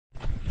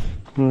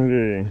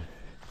Okay.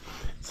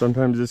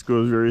 Sometimes this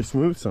goes very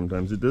smooth,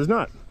 sometimes it does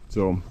not.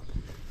 So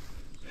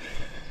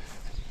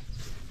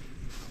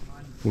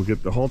we'll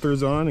get the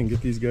halters on and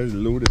get these guys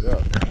loaded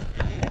up.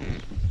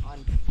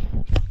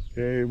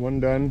 Okay, one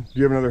done. Do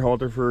you have another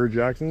halter for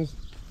Jackson's?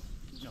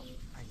 No,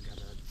 I got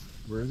it.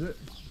 Where is it?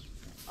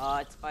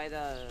 It's by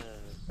the...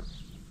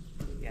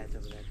 Yeah, it's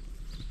over there.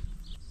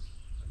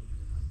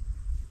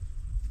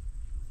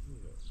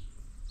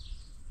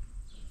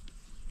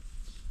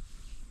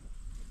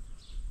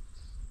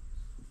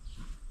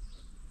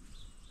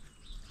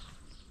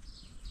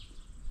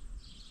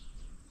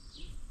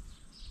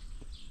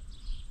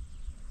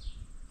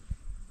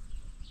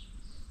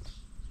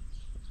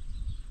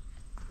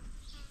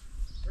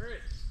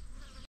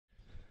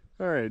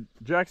 All right,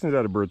 Jackson's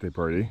at a birthday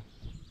party,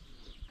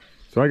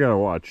 so I gotta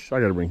watch. I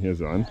gotta bring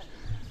his on.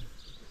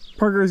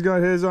 Parker's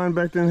got his on,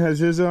 Becton has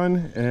his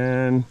on,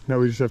 and now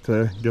we just have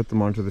to get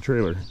them onto the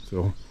trailer.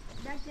 So.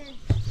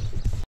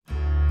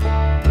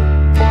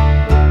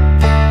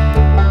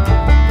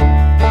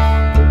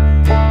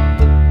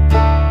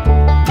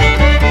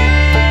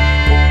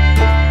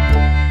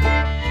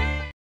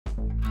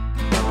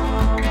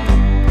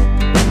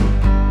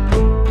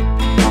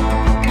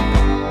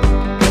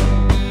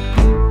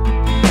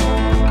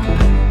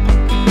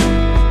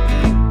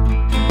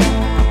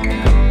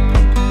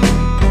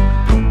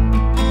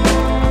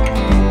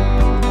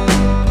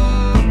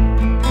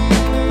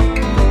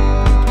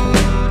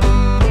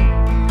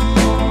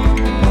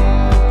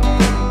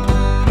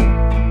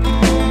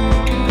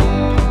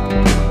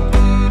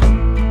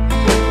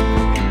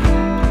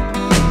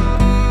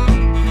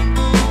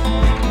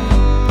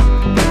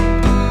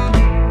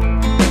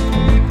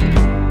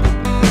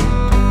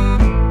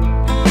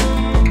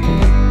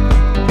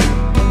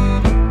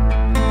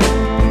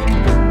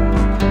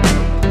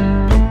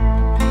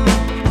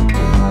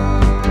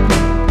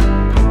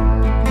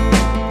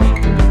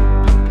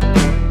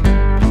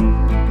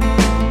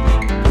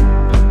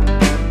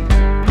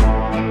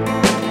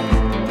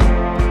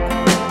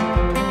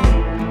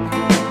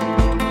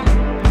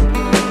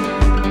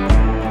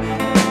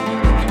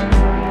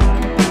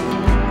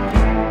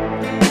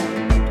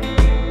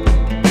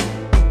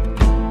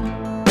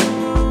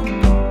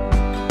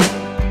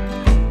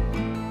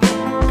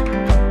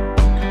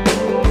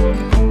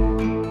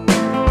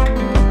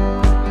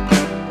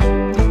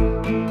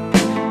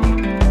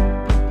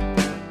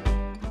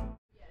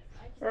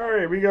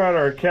 We got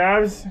our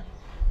calves.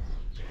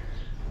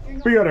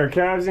 We got our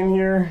calves in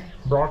here.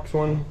 Brock's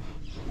one.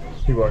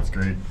 He walks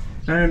great.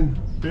 And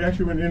they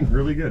actually went in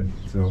really good.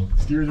 So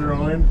steers are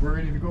all in. We're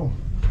ready to go.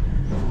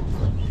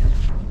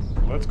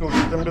 Let's go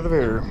get them to the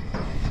fair.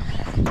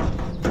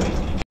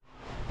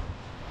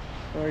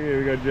 Okay,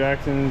 we got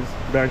Jackson's,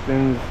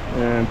 Becton's,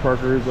 and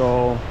Parker's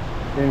all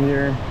in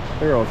here.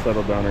 They're all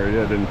settled down already.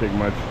 That didn't take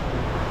much.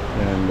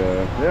 And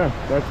yeah,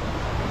 that's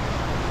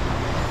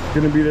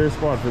gonna be their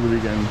spot for the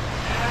weekend.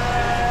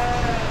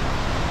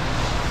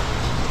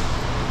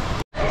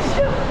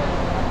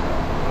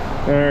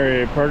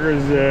 Alright,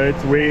 Parker's,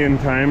 it's weigh-in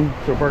time,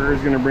 so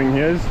Parker's gonna bring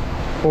his.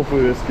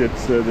 Hopefully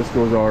this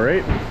goes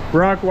alright.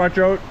 Brock, watch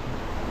out.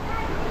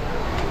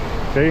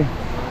 Okay,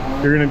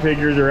 you're gonna take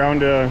yours around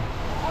to...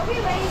 Are we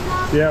ready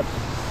now? Yep.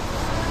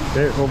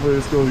 Okay, hopefully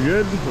this goes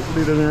good.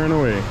 Hopefully it doesn't run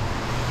away.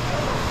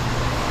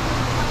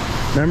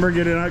 Remember,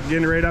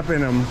 getting right up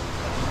in them.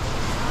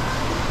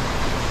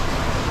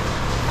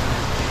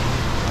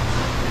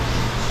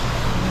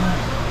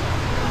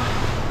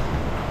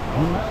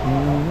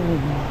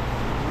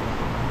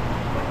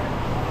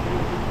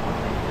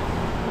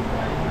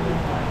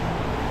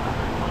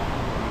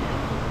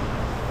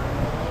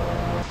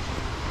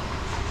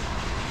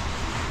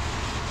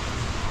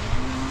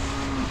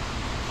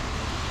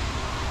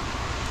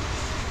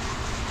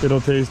 It'll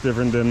taste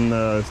different than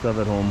stuff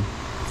at home.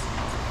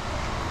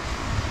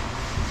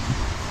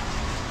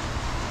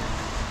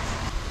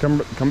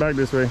 Come back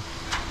this way.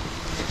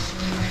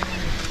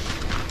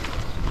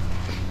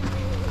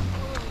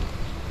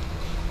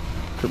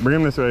 Bring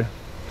him this way.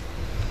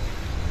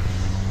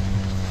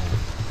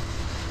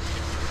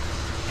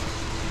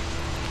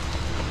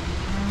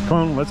 Come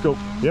on, let's go.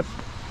 Yep.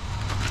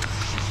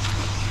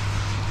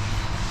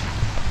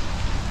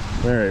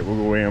 All right, we'll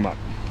go weigh him up.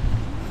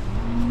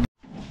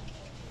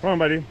 Come on,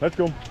 buddy, let's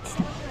go.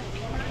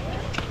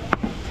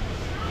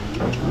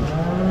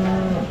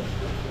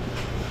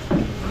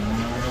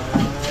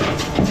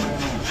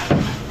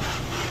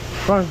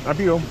 Come on, up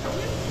you go.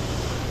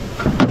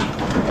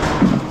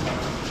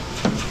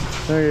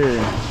 Hey,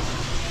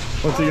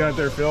 what's he got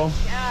there, Phil?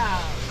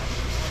 Yeah.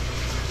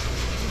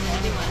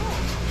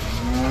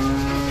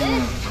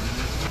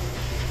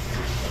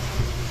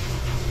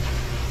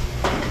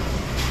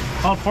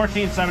 Called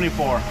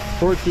 1474.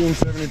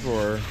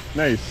 1474.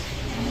 Nice.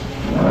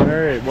 All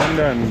right, one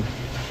done.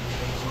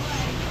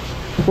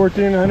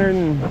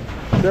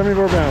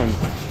 1,474 pounds.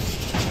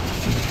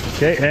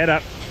 Okay, head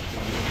up.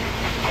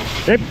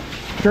 Hey,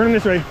 turn him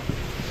this way.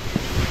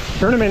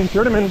 Turn him in,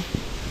 turn him in.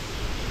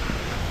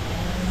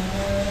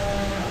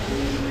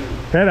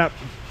 Head up.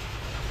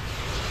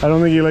 I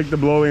don't think you like the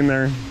blow in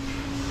there.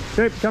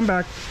 Okay, come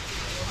back.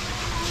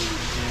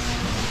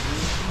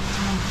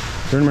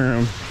 Turn him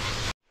around.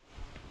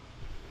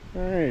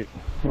 All right,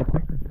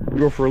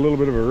 go for a little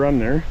bit of a run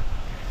there.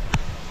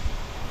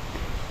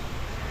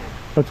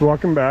 Let's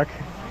walk him back.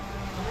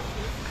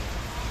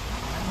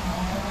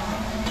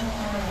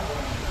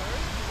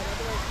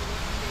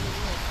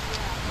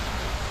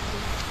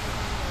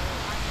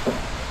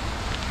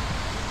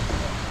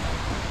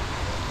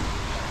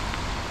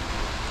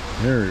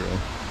 There we go.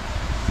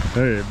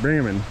 Hey, bring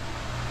him in.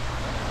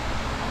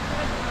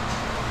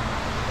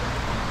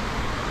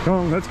 Come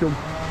on, let's go. You,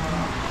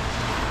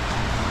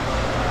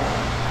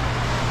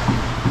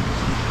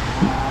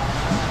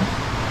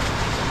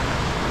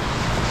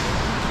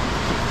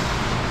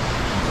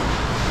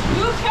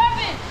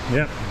 Kevin!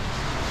 Yep.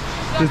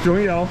 Just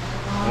don't yell.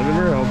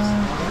 Whatever helps.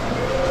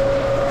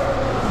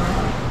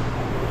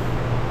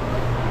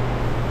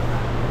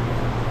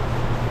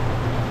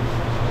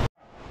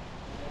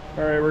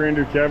 All right, we're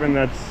gonna do Kevin.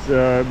 That's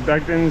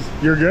Beckton's.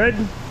 You're good?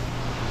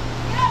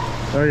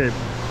 Yeah. Okay.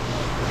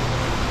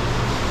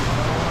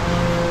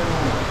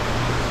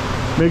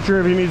 Make sure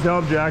if he needs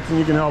help, Jackson,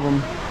 you can help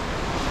him.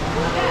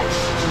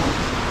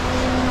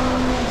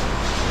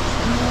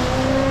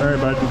 All right,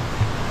 bud.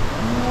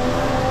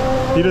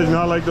 He does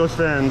not like those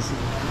fans.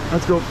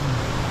 Let's go.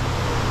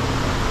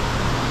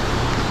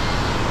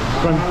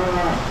 Come on.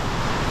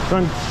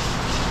 Come on.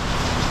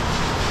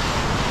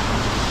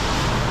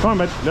 Come on,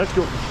 bud. Let's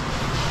go.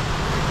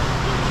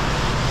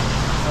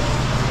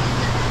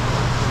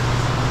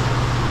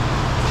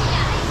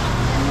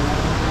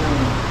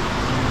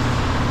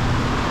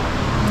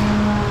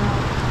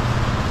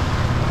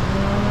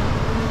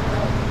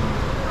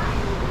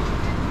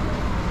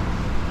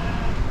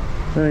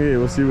 Okay,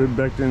 we'll see what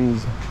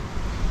Beckton's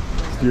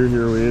steer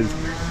hero is.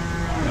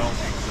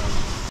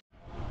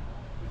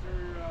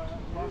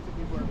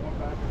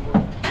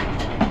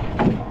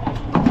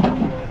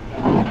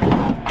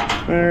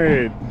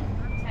 Alright.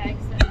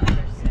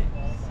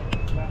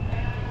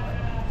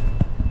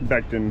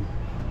 Beckton.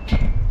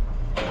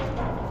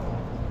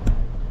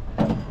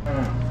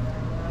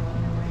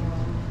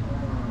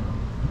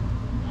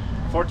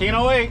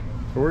 $14.08.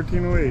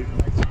 1408.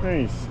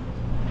 Nice.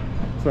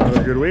 It's not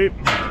a good weight.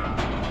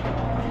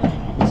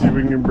 Let's see if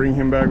we can bring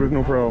him back with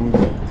no problems.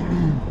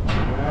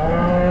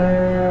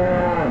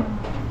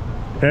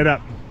 Head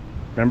up.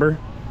 Remember?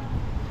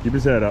 Keep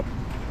his head up.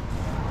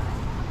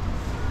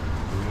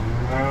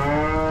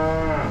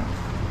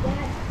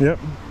 Yep.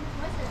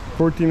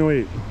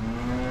 1408.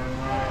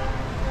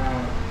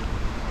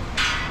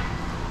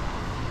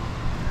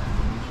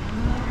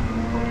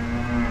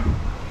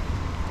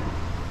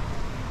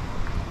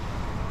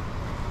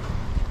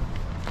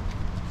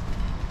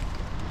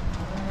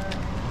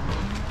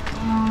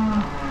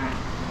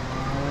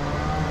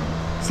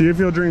 See if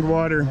he'll drink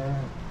water.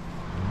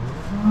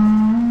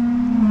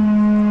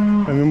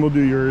 And then we'll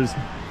do yours.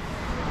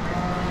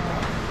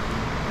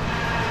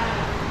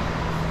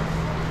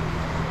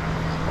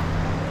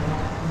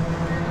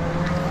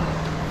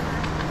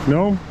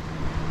 No?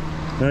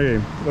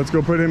 Okay, let's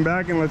go put him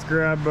back and let's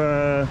grab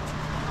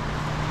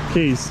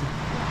Case.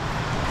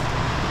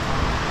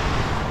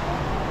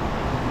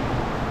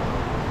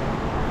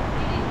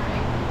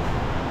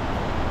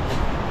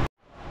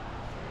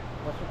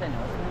 What's with the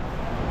nose?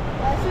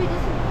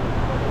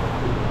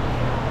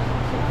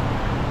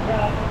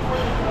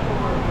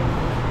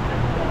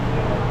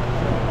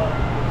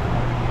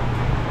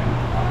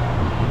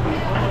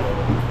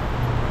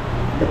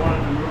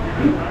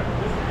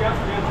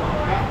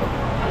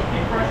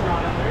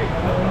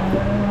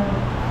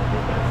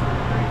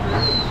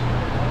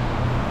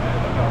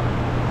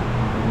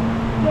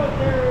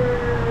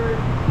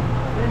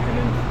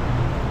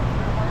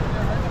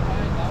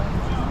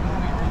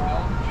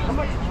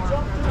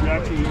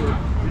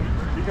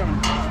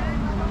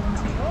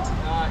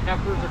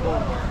 Heifers are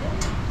going for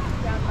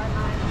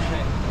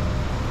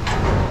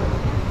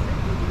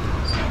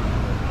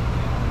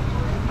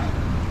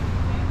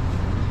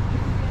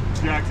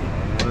Jackson.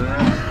 All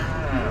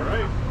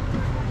right.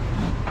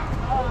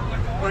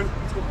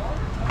 Let's go.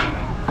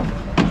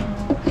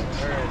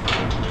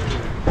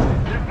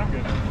 Yeah, I'm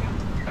good.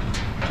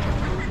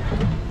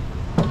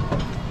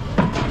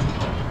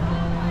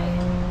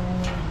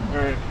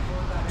 All right.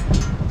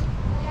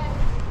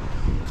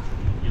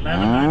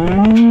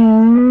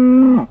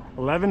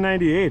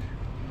 1198.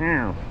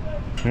 Yeah.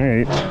 All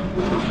right.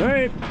 All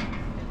right.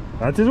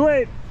 That's his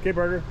weight. Okay,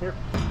 Parker. Here.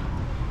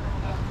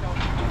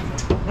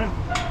 Come on.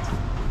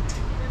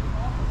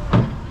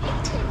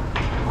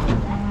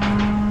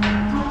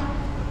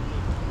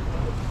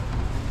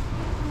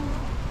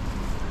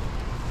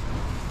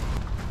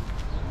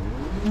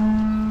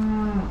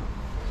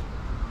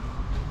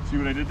 See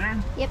what I did there?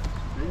 Yep.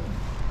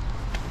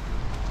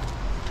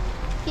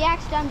 He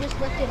accidentally just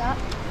lifted up.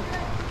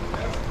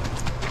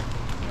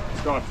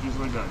 Stop, just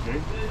like that, okay?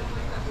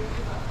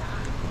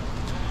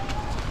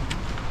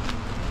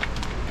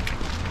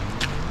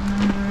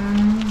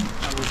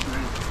 That looks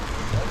nice.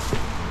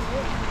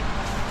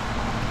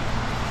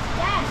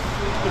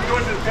 Let's go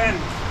into the pen.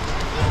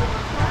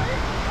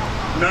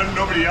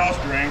 Nobody else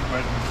drank,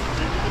 but.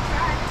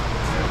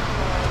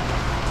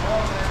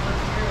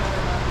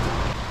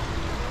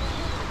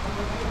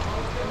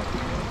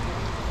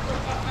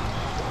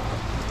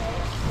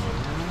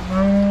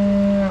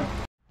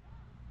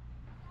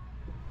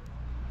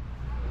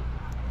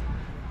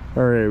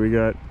 All right, we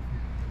got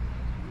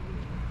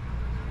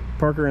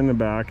Parker in the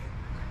back.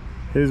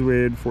 His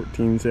weighed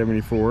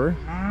 1474.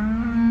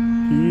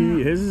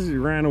 His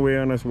ran away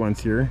on us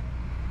once here.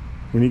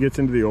 When he gets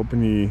into the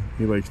open,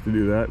 he likes to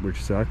do that,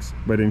 which sucks.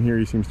 But in here,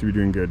 he seems to be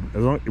doing good.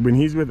 When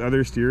he's with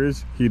other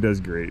steers, he does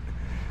great.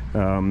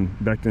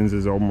 Becton's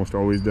has almost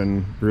always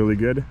done really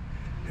good.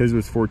 His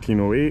was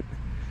 1408,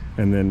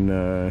 and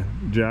then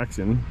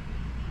Jackson.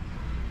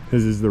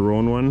 His is the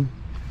roan one.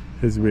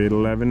 His weighed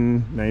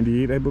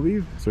 1198, I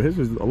believe. So his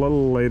was a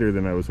little lighter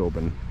than I was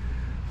hoping.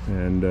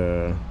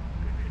 And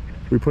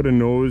we put a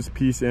nose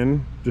piece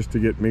in just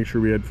to make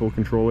sure we had full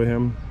control of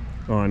him.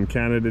 On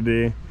Canada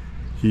Day,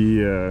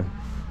 he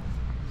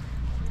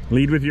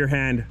lead with your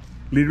hand,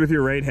 lead with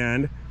your right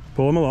hand,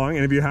 pull him along,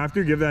 and if you have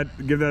to, give that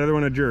other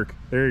one a jerk.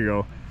 There you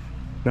go.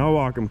 Now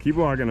walk him, keep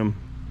walking him.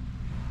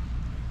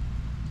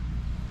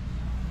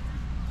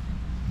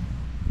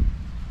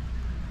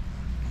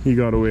 He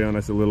got away on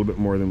us a little bit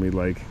more than we'd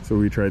like, so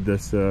we tried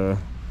this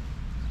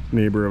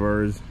neighbor of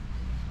ours,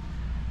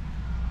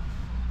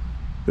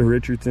 the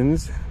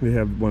Richardsons. They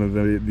have one of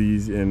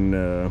these in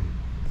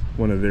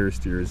one of their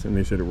steers, and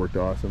they said it worked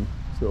awesome.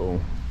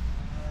 So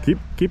keep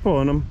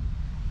pulling them,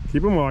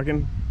 keep them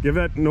walking, give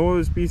that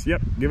nose piece,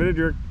 yep, give it a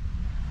jerk.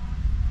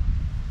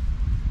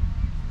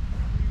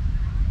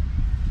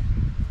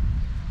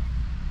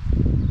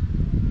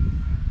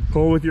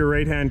 Pull with your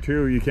right hand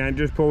too. You can't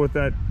just pull with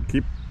that.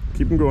 Keep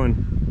them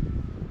going.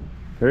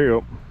 There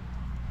you go.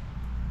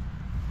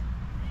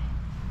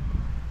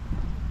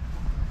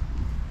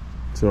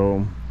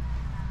 So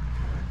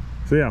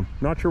yeah,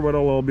 not sure what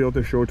I'll be able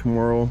to show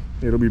tomorrow.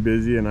 It'll be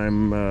busy, and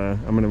I'm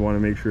gonna want to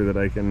make sure that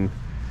I can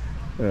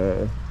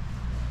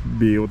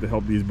be able to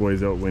help these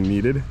boys out when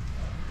needed.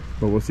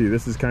 But we'll see.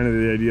 This is kind of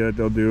the idea that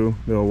they'll do.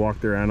 They'll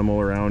walk their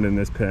animal around in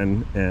this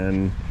pen,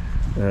 and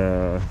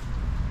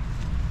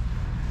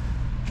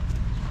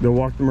they'll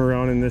walk them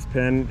around in this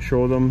pen,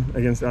 show them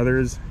against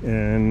others,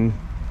 and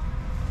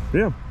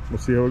yeah, we'll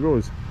see how it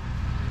goes.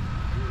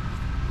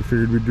 We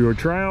figured we'd do a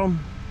trial,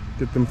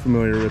 get them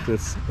familiar with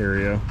this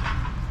area.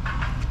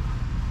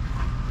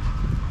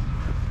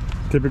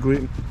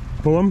 Typically,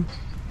 pull him.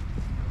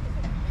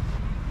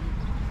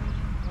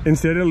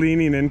 Instead of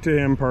leaning into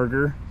him,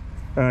 Parker,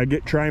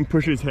 try and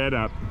push his head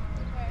up.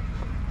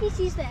 He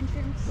sees the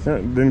entrance.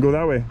 Then go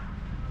that way.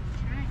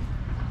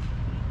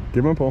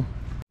 Give him a pull.